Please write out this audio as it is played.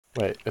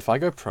Wait, if I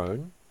go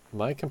prone,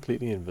 am I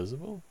completely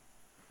invisible?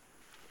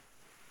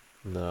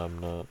 No, I'm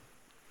not.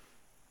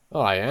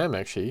 Oh, I am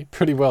actually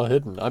pretty well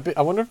hidden.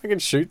 I wonder if I can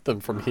shoot them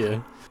from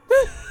here.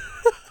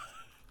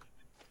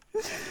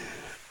 I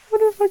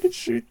wonder if I can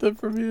shoot them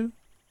from here.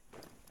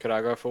 Could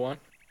I go for one?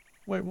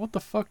 Wait, what the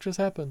fuck just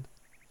happened?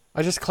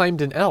 I just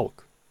claimed an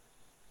elk.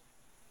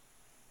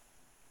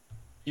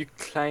 You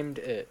claimed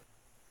it.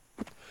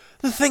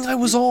 The thing I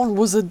was on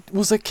was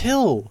a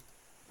kill.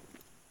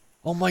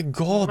 Oh my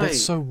god, that's Wait.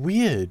 so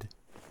weird.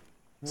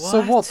 What?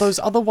 So what? Those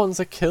other ones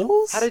are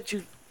kills? How did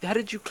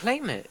you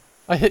claim it?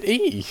 I hit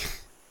E.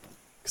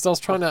 Because I was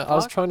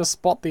Fuck? trying to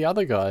spot the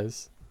other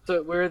guys.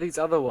 So where are these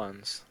other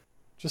ones?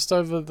 Just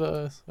over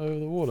the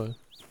water.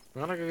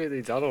 I'm gonna go get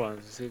these other ones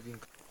and see if you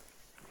can.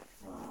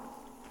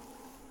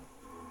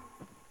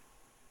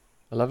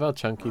 I love how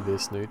chunky their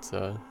snoots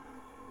are.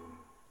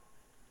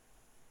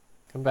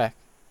 Come back.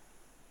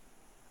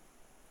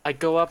 I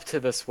go up to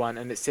this one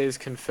and it says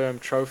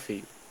confirmed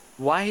trophy.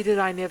 Why did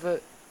I never?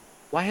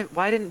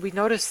 Why didn't we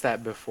notice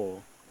that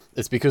before?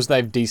 It's because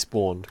they've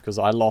despawned, because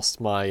I lost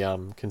my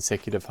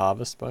consecutive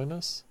harvest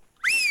bonus.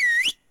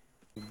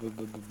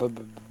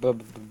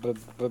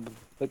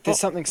 There's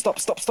something. Stop!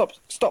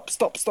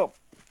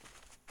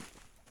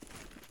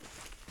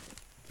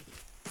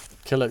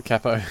 Kill it,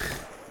 Capo.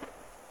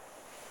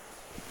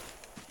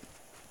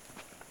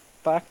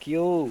 Fuck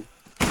you!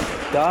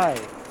 Die!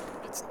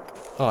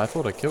 Oh, I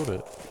thought I killed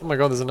it. Oh my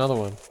god, there's another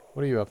one.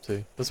 What are you up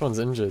to? This one's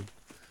injured.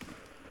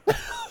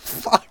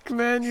 Fuck,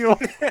 man, you're...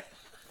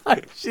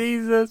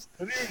 Jesus.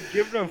 I don't even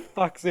give no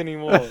fucks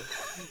anymore.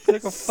 It's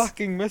like a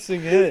fucking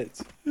missing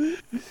hit.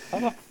 How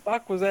the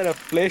fuck was that a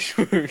flesh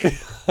wound?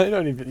 I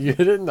don't even... You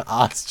hit it in the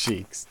ass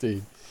cheeks,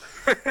 dude.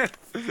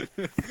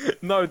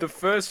 No, the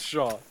first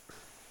shot.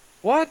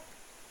 What?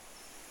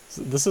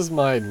 So this is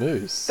my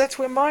moose. That's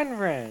where mine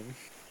ran.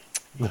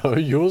 No,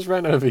 yours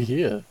ran over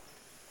here.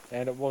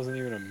 And it wasn't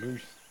even a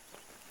moose.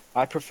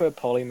 I prefer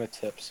polymer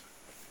tips.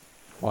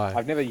 Why?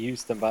 I've never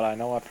used them, but I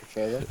know I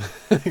prefer them.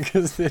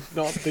 Because they're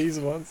not these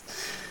ones.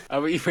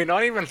 We're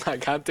not even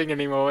like hunting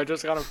anymore. We're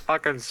just kind of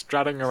fucking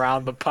strutting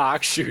around the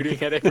park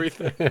shooting at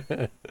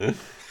everything.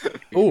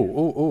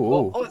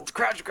 Ooh. Oh, it's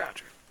crouch.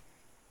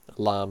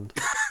 Alarmed.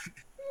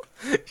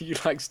 You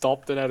like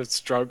stopped and had a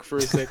stroke for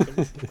a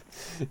second.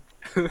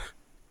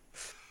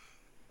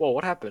 Whoa,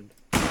 what happened?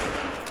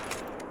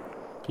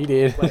 He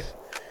did. Wait.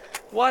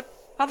 What?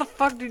 How the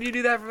fuck did you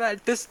do that from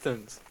that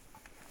distance?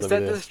 Is Over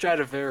that there. the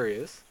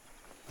Stradivarius?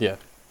 Yeah.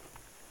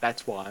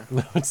 That's why.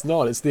 No, it's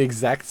not. It's the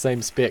exact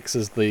same specs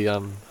as the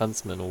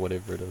Huntsman or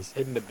whatever it is.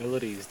 Hidden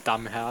abilities,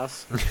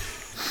 dumbhouse.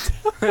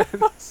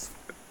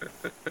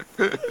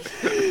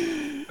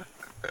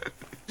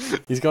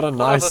 He's got a other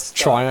nice stuff?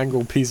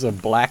 triangle piece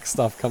of black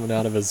stuff coming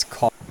out of his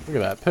cock. Look at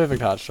that.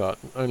 Perfect heart shot.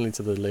 Only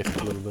to the left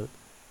a little bit.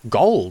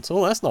 Gold.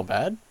 Oh, that's not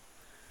bad.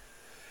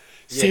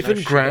 Yeah, no 7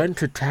 shit. grand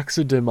to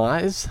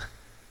taxidermize.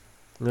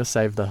 I'm gonna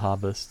save the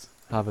harvest.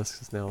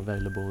 Harvest is now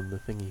available in the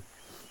thingy.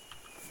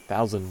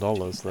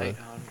 $1,000 though. 800.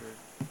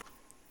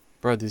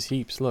 Bro, there's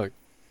heaps. Look.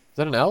 Is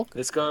that an elk?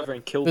 Let's go over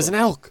and kill There's them.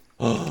 an elk.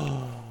 I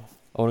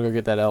want to go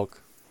get that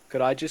elk.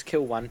 Could I just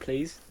kill one,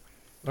 please?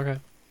 Okay.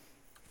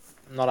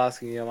 I'm not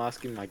asking you, I'm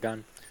asking my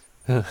gun.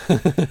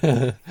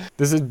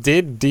 There's a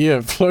dead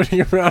deer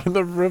floating around in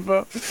the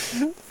river.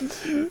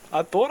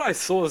 I thought I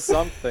saw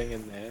something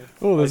in there.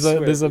 Oh, I swear.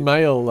 there's a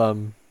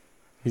male.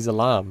 He's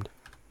alarmed.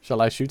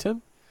 Shall I shoot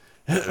him?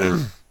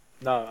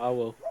 No, I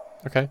will.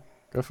 Okay,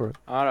 go for it.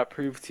 I want to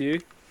prove to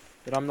you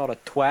that I'm not a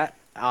twat.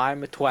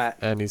 I'm a twat.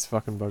 And he's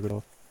fucking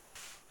buggered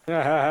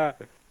off.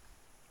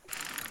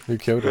 Who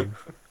killed him?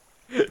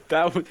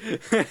 That was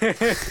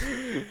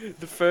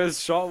the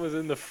first shot was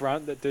in the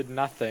front that did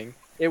nothing.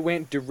 It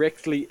went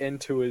directly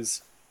into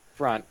his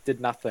front,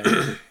 did nothing.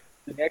 The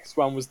next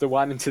one was the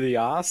one into the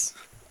ass.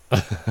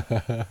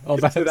 Oh,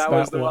 that's So that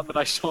was the one that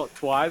I shot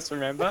twice,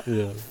 remember?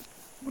 Yeah.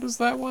 What is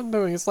that one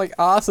doing? It's like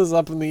asses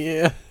up in the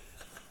air.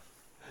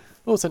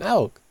 Oh, it's an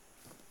elk.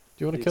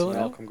 Do you want to It's kill an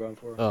it? elk, I'm going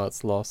for it. Oh,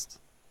 it's lost.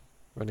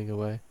 Running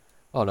away.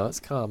 Oh no, it's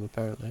calm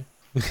apparently.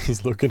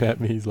 He's looking at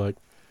me, he's like,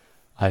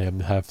 I am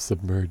half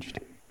submerged.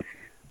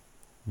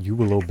 You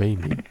will obey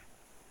me.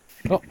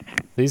 Oh,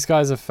 these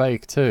guys are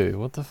fake too.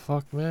 What the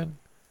fuck, man?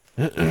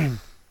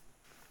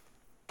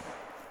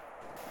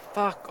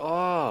 Fuck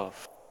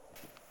off.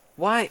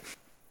 Why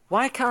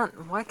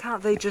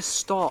can't they just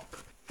stop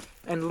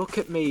and look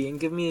at me and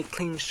give me a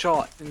clean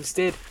shot?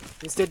 Instead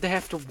they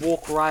have to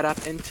walk right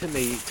up into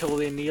me till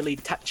they're nearly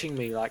touching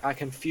me. Like I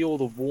can feel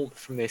the warmth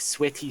from their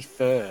sweaty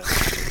fur.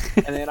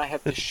 And then I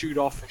have to shoot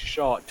off a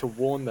shot to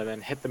warn them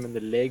and hit them in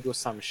the leg or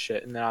some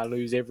shit, and then I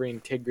lose every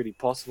integrity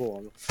possible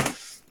on them.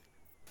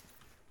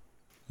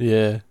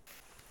 Yeah.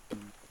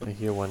 I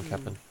hear one,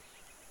 Captain.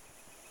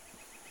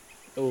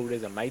 Oh,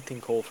 there's a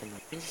mating call from them.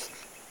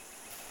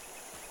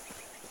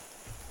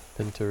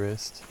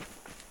 Pinterest.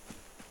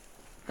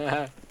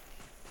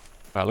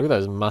 Wow, look at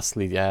those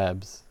muscly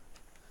abs.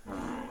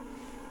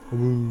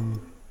 Ooh.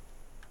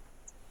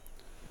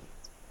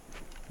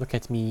 Look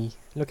at me,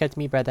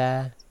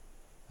 brother.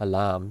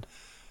 Alarmed.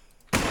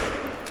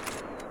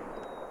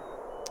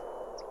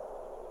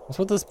 What's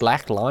with this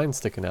black line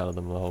sticking out of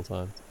them the whole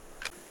time?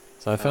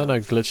 So I found a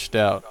glitched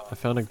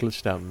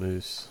out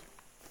moose.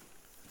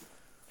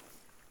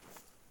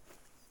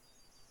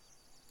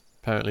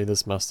 Apparently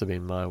this must have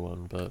been my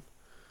one, but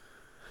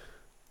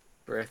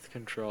Breath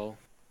control.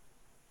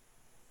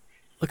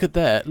 look at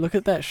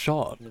that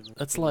shot.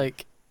 It's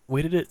like,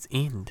 where did it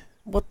end?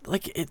 What,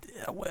 like,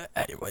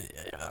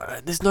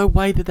 there's no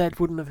way that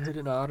wouldn't have hit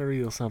an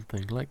artery or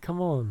something. Like,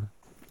 come on.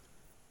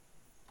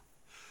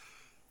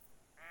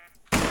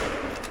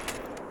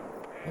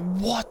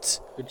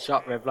 What? Good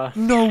shot, Revler.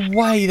 No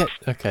way that...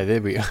 Okay,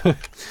 there we go.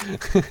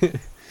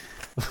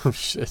 Oh,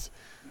 shit.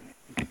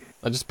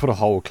 I just put a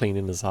hole clean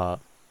in his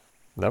heart.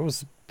 That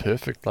was a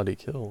perfect bloody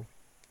kill.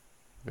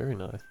 Very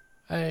nice.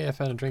 Hey, I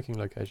found a drinking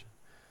location.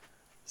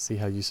 See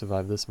how you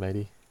survive this,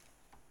 matey.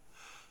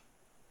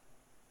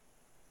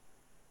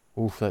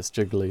 Oof, that's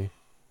jiggly.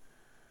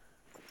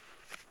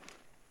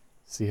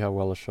 See how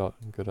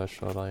good a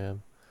shot I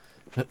am.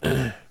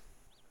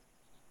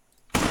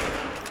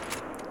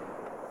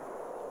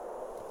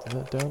 Is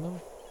that down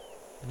now?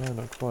 No,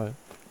 not quite.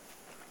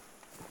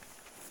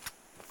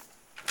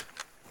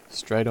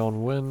 Straight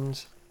on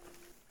wind.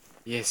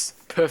 Yes,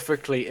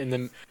 perfectly in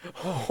the...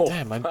 Oh,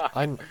 damn,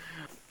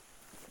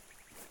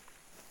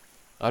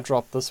 I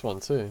dropped this one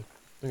too.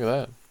 Look at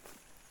that.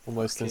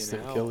 Almost Fucking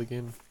instant hell. kill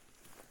again.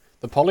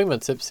 The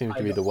polymer tip seems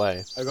to be the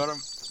way. I got him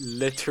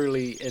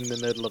literally in the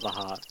middle of the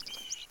heart.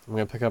 I'm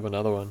gonna pick up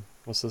another one.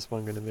 What's this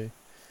one gonna be?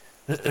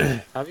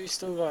 Have you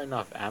still got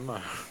enough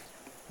ammo?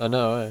 I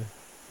know, eh?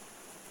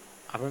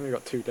 I've only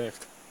got 2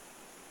 left.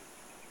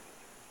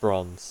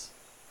 Bronze.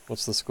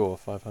 What's the score?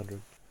 500.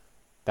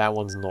 That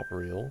one's not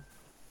real.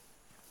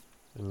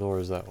 And nor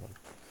is that one.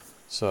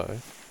 So,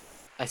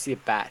 I see a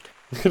bat.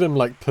 look at him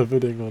like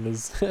pivoting on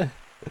his...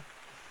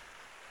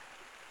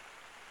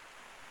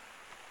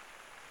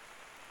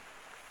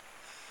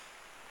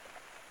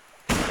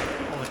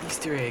 Oh,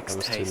 Easter eggs That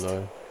was taste. too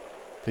low.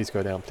 Please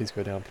go down, please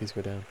go down, please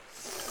go down.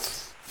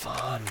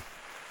 Fun.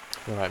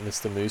 Alright,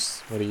 Mr.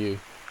 Moose, what are you?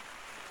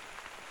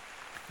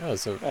 Oh,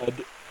 so...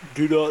 And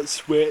do not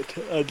sweat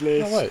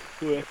unless No, wait.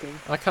 working.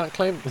 I can't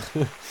claim...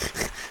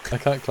 I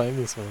can't claim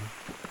this one.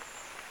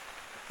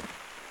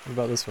 What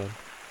about this one?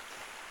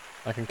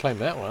 I can claim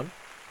that one.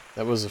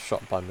 That was a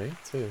shot by me,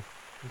 too.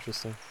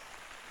 Interesting.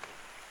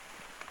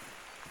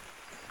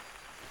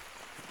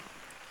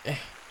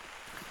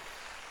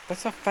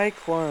 That's a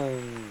fake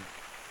one.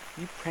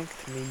 You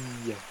pranked me.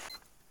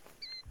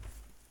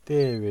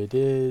 There it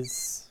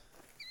is.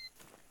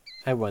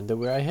 I wonder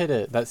where I hit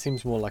it. That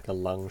seems more like a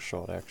lung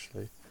shot,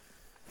 actually.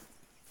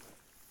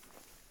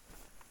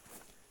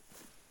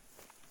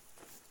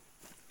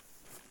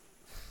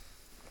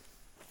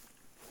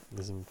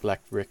 There's a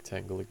black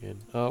rectangle again.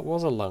 Oh, it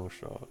was a lung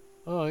shot.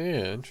 Oh,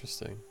 yeah,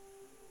 interesting.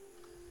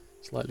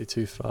 Slightly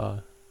too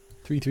far.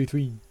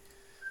 333.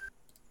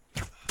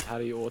 How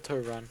do you auto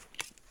run?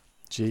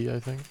 G, I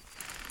think.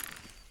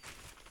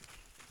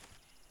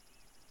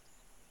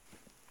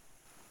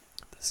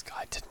 This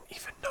guy didn't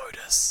even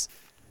notice.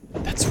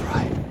 That's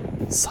right.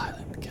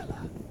 Silent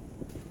killer.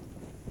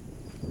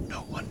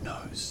 No one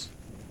knows.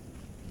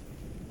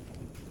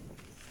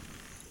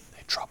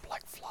 They drop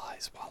like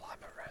flies while I'm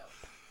around.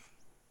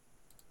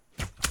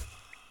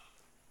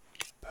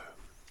 Boom.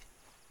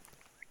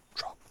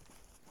 Drop.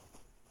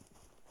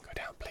 Go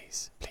down,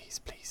 please. Please,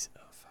 please.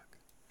 Oh, fuck.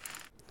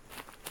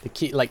 The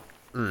key, like...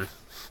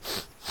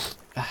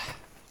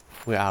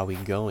 Where are we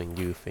going,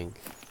 do you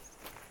think?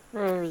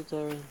 Where are we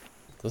going?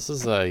 This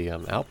is a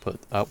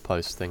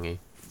outpost thingy.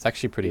 It's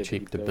actually pretty Yeah,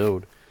 cheap to pretty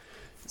build.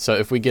 So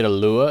if we get a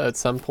lure at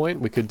some point,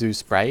 we could do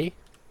spray.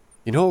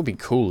 You know what would be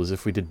cool is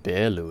if we did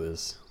bear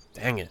lures.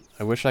 Dang it.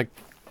 I wish I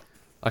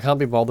can't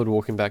be bothered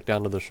walking back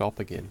down to the shop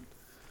again.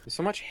 There's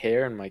so much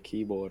hair in my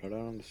keyboard. I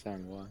don't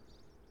understand why.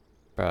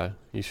 Bro,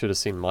 you should have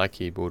seen my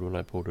keyboard when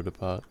I pulled it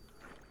apart.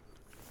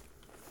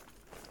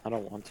 I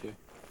don't want to.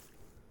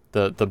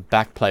 The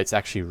back plate's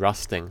actually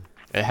rusting.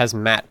 It has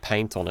matte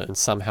paint on it and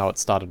somehow it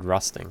started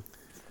rusting.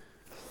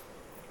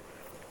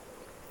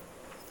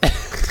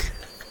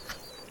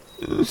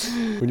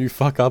 When you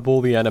fuck up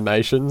all the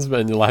animations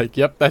and you're like,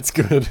 yep, that's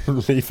good,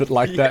 and leave it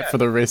like that for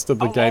the rest of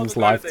the game's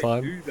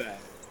lifetime. Do that?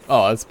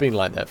 Oh, it's been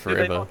like that Do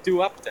forever. they not do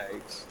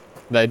updates?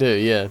 They do,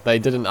 yeah. They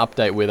did an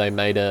update where they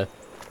made a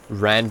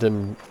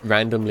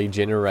randomly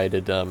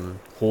generated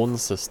horn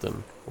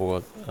system,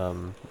 or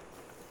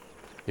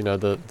you know,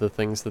 the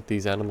things that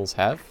these animals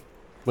have.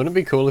 Wouldn't it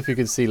be cool if you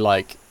could see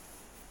like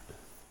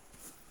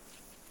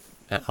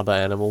other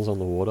animals on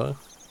the water?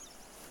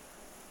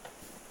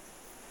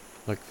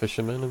 Like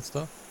fishermen and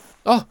stuff.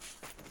 Oh!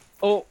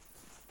 Oh!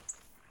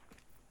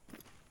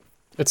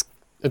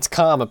 It's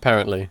calm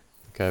apparently.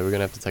 Okay, we're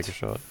gonna have to take a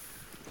shot.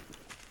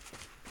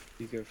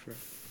 You go for it.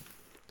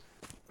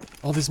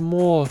 Oh, there's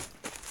more!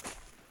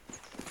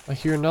 I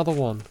hear another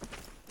one.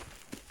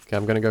 Okay,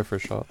 I'm gonna go for a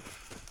shot.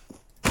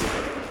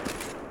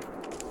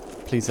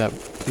 Please tell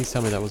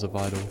me that was a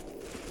vital.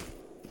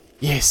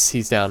 Yes,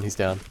 he's down,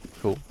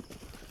 Cool.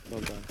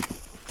 Well done.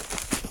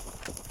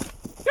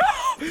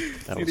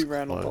 That Nearly was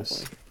ran on top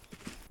close. of me.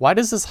 Why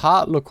does his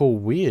heart look all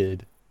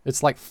weird?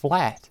 It's like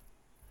flat.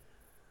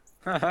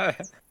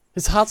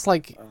 His heart's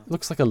like,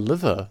 looks like a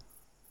liver.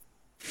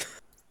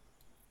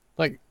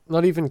 Like,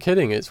 not even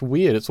kidding, it's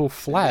weird, it's all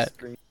flat.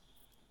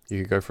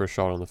 You could go for a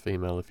shot on the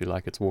female if you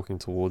like, it's walking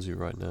towards you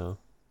right now.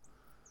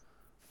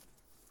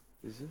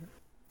 Is it?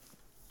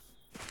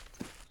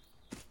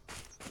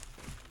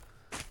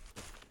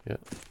 Yeah.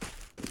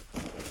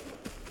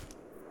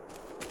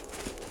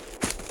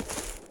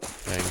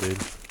 Dang,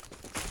 dude.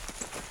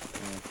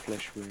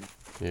 Flesh wound.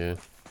 Yeah.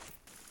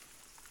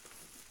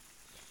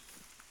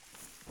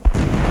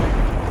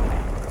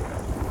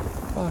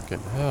 Fucking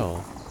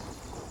hell.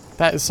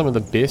 That is some of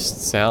the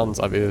best sounds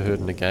I've ever heard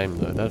in a game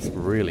though. That's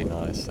really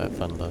nice, that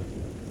thunder.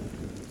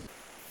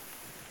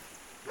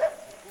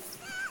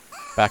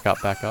 Back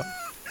up, back up.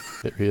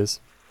 There he is.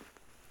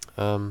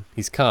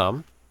 He's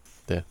calm.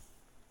 There.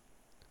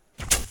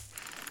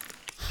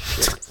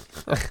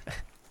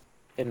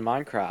 In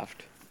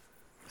Minecraft,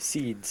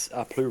 seeds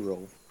are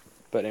plural,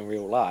 but in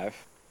real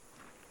life...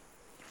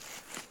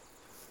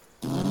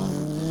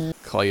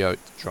 Coyote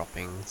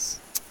droppings.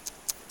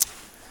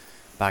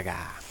 Bugger.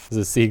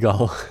 There's a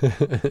seagull.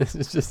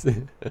 It's just...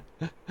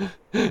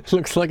 it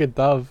looks like a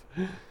dove.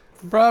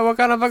 Bro, what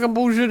kind of fucking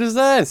bullshit is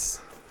this?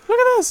 Look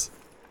at this!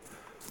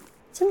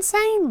 It's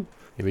insane!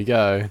 Here we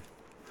go.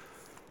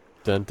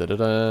 Dun dun dun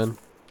dun.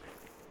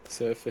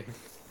 Surfing.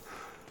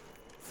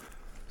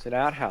 It's an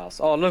outhouse.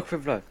 Oh, look,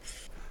 Fiblo.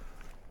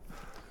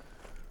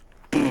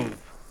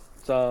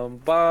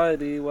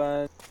 Somebody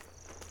went...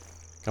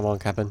 Come on,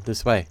 Captain.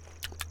 This way.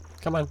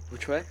 Come on.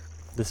 Which way?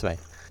 This way.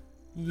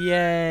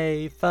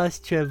 Yay!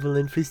 Fast travel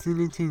and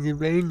facilities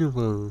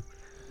available.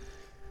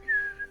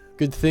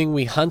 Good thing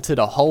we hunted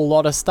a whole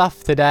lot of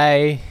stuff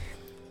today.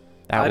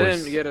 I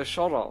didn't get a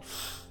shot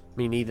off.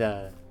 Me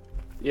neither.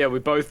 Yeah, we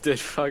both did.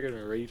 Fucking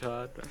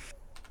retard.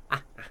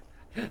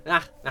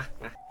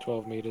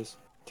 12 meters.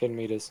 10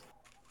 meters.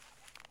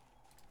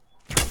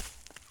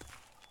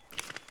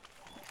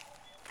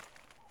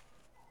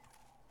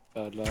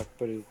 Bad luck,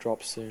 but it'll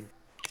drop soon.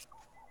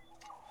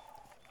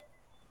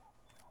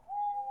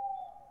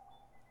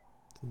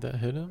 Did that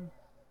hit him?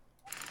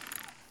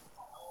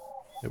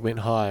 It went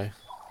high.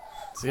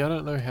 See, I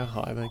don't know how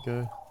high they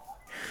go.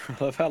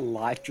 I love how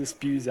light just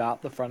spews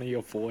out the front of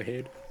your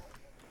forehead.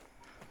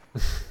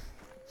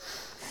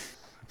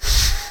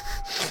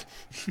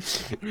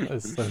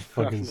 That's so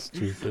fucking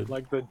stupid.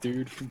 Like the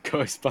dude from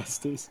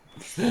Ghostbusters.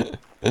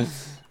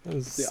 That's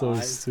The so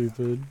eyes.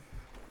 stupid.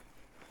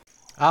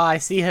 Ah, I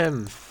see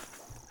him.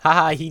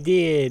 Haha, he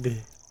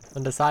did.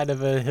 On the side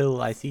of a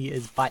hill, I see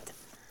his butt.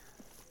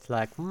 It's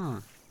like,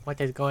 what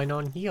is going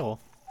on here?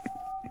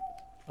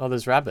 Oh,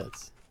 there's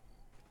rabbits.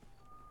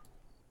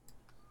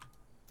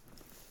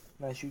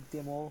 Can I shoot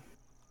them all?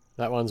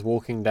 That one's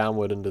walking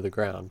downward into the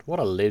ground. What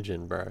a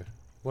legend, bro.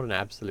 What an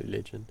absolute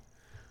legend.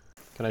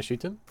 Can I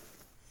shoot him?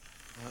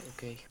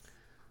 Okay.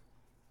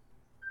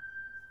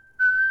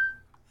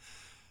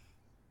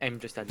 Aim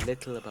just a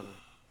little above him.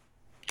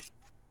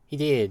 He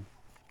did.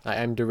 I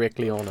aimed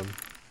directly on him.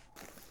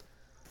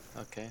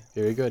 Okay.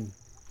 Very good.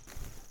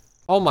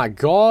 Oh my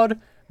god!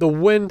 The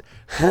wind...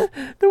 the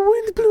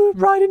wind blew it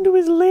right into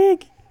his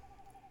leg!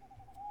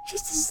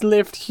 Just his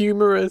left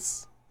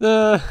humerus.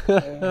 The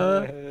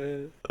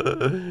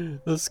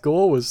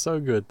score was so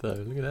good though.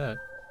 Look at that.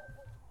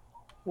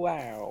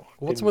 Wow.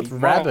 What's Didn't with be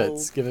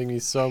rabbits mild. giving me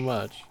so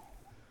much?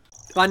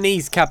 My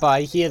knees, Kappa,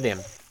 I hear them.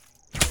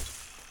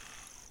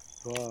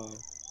 Wow.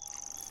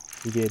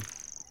 He did.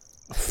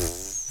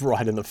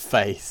 Right in the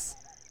face.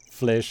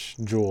 Flesh,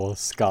 jaw,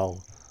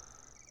 skull.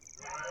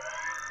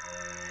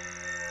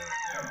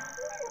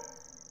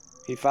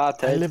 He I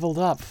farted. leveled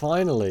up,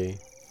 finally.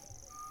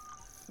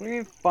 What do you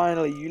mean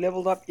finally? You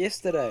leveled up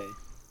yesterday.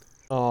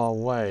 Oh,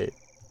 wait.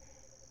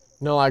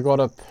 No, I got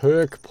a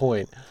perk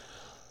point.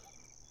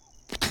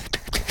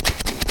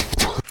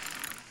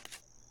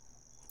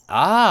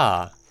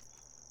 Ah!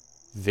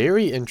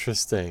 Very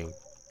interesting.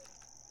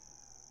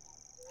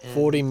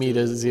 40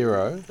 meters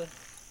 0.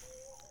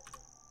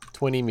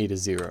 20 meters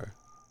 0.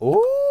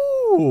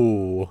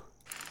 Ooh!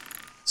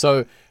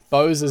 So,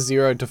 bows are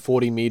 0 to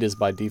 40 meters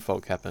by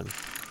default, Captain.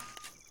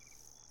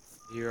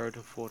 0 to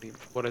 40.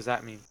 What does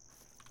that mean?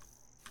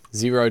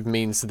 Zeroed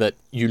means that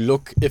you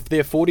look, if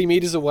they're 40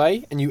 meters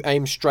away and you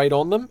aim straight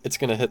on them, it's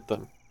going to hit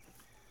them.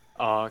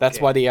 Oh, okay. That's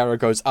why the arrow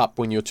goes up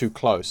when you're too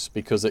close,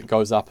 because it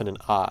goes up in an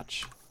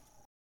arch.